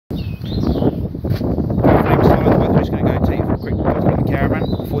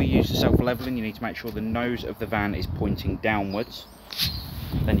use the self-leveling, you need to make sure the nose of the van is pointing downwards.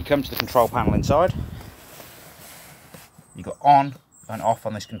 Then you come to the control panel inside. You've got on and off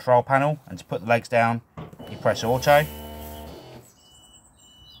on this control panel, and to put the legs down, you press auto.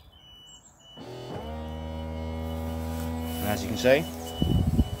 And as you can see,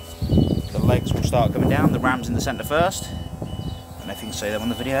 the legs will start coming down. The ram's in the centre first. I don't know if you can see them on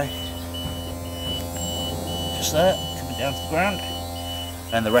the video. Just there, coming down to the ground.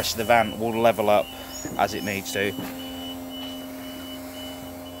 And the rest of the van will level up as it needs to.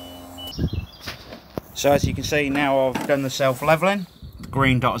 So as you can see, now I've done the self-leveling. The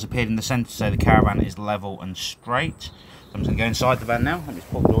green dot has appeared in the centre, so the caravan is level and straight. So I'm just going to go inside the van now. Let me just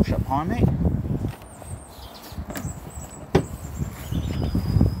pull the door shut behind me.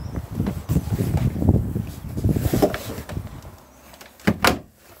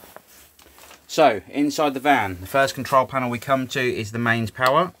 So, inside the van, the first control panel we come to is the mains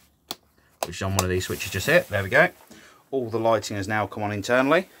power, which is on one of these switches just here. There we go. All the lighting has now come on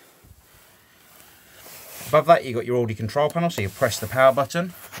internally. Above that, you've got your audio control panel, so you press the power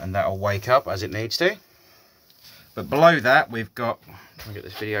button and that'll wake up as it needs to. But below that, we've got, try and get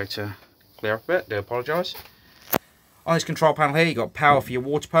this video to clear up a bit, do apologise. On this control panel here, you've got power for your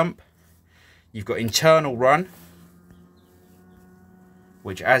water pump. You've got internal run,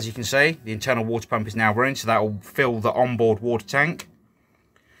 which, as you can see, the internal water pump is now running, so that will fill the onboard water tank.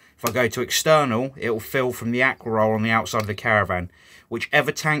 If I go to external, it will fill from the aqua roll on the outside of the caravan.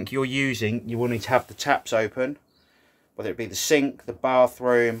 Whichever tank you're using, you will need to have the taps open, whether it be the sink, the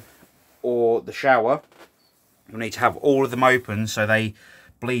bathroom, or the shower. You'll need to have all of them open so they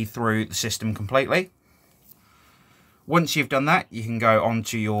bleed through the system completely. Once you've done that, you can go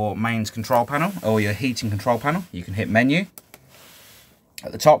onto your mains control panel, or your heating control panel. You can hit menu.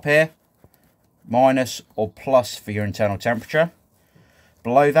 At the top here, minus or plus for your internal temperature.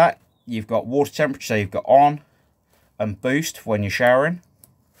 Below that, you've got water temperature, so you've got on and boost for when you're showering.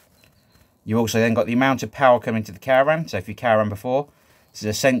 You've also then got the amount of power coming to the caravan. So if you caravan before, this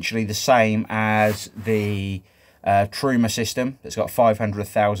is essentially the same as the Truma system. It's got 500,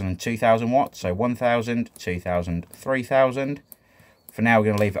 1,000 and 2,000 watts. So 1,000, 2,000, 3,000. For now, we're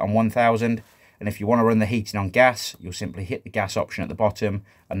going to leave it on 1,000. And if you want to run the heating on gas, you'll simply hit the gas option at the bottom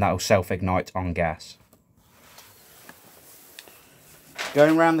and that will self-ignite on gas.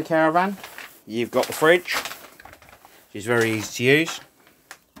 Going around the caravan, you've got the fridge, which is very easy to use.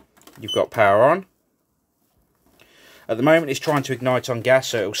 You've got power on. At the moment it's trying to ignite on gas,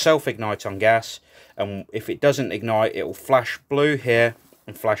 so it will self-ignite on gas, and if it doesn't ignite, it will flash blue here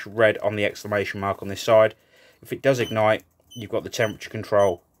and flash red on the exclamation mark on this side. If it does ignite, you've got the temperature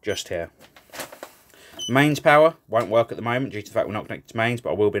control just here. Mains power won't work at the moment due to the fact we're not connected to mains, but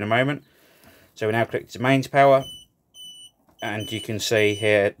I will be in a moment. So we're now connected to mains power, and you can see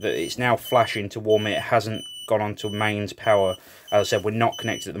here that it's now flashing to warm it. It hasn't gone on to mains power. As I said, we're not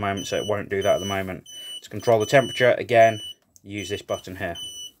connected at the moment, so it won't do that at the moment. To control the temperature, again, use this button here.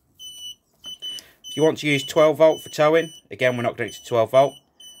 If you want to use 12 volt for towing, again, we're not connected to 12 volt.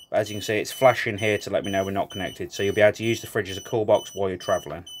 But as you can see, it's flashing here to let me know we're not connected. So you'll be able to use the fridge as a cool box while you're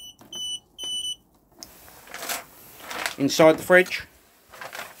travelling. Inside the fridge,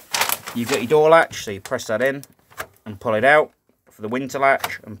 you've got your door latch, so you press that in and pull it out for the winter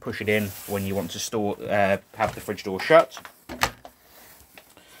latch and push it in when you want to store, have the fridge door shut.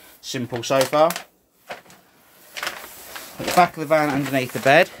 Simple so far. At the back of the van underneath the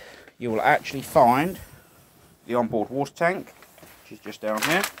bed, you will actually find the onboard water tank, which is just down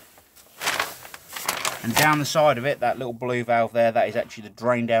here. And down the side of it, that little blue valve there, that is actually the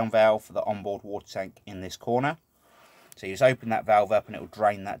drain down valve for the onboard water tank in this corner. So you just open that valve up and it will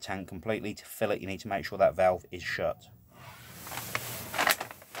drain that tank completely. To fill it, you need to make sure that valve is shut.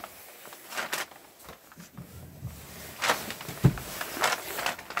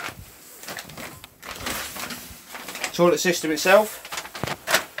 Toilet system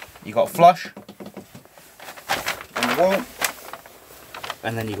itself, you've got flush on the wall,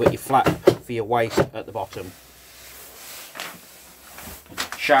 and then you've got your flap for your waste at the bottom.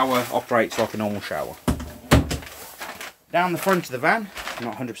 Shower operates like a normal shower. Down the front of the van, I'm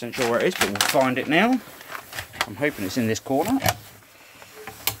not 100% sure where it is, but we'll find it now. I'm hoping it's in this corner.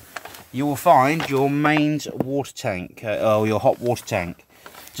 You will find your mains water tank, or your hot water tank.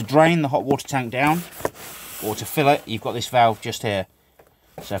 To drain the hot water tank down, or to fill it, you've got this valve just here.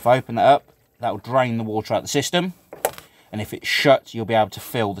 So if I open that up, that will drain the water out the system. And if it's shut, you'll be able to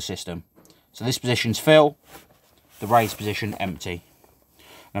fill the system. So this position's fill, the raised position empty.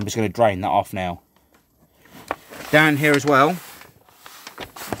 And I'm just going to drain that off now. Down here as well,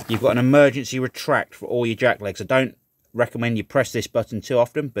 you've got an emergency retract for all your jack legs. So don't recommend you press this button too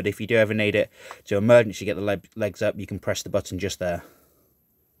often, but if you do ever need it to emergency get the legs up, you can press the button just there.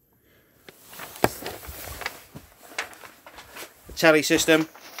 The telly system,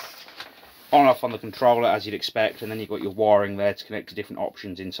 on and off on the controller as you'd expect, and then you've got your wiring there to connect to different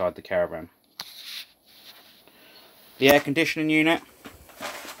options inside the Caravan. The air conditioning unit,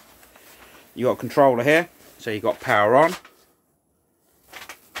 you've got a controller here, so you've got power on.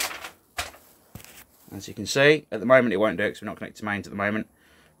 As you can see, at the moment it won't do it because we're not connected to mains at the moment.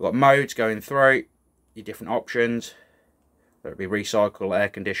 We've got modes going through, your different options, whether it be recycle, air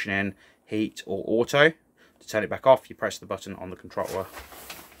conditioning, heat or auto. To turn it back off, you press the button on the controller.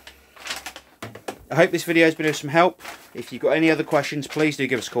 I hope this video has been of some help. If you've got any other questions, please do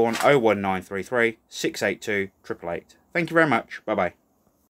give us a call on 01933 682 888. Thank you very much. Bye bye.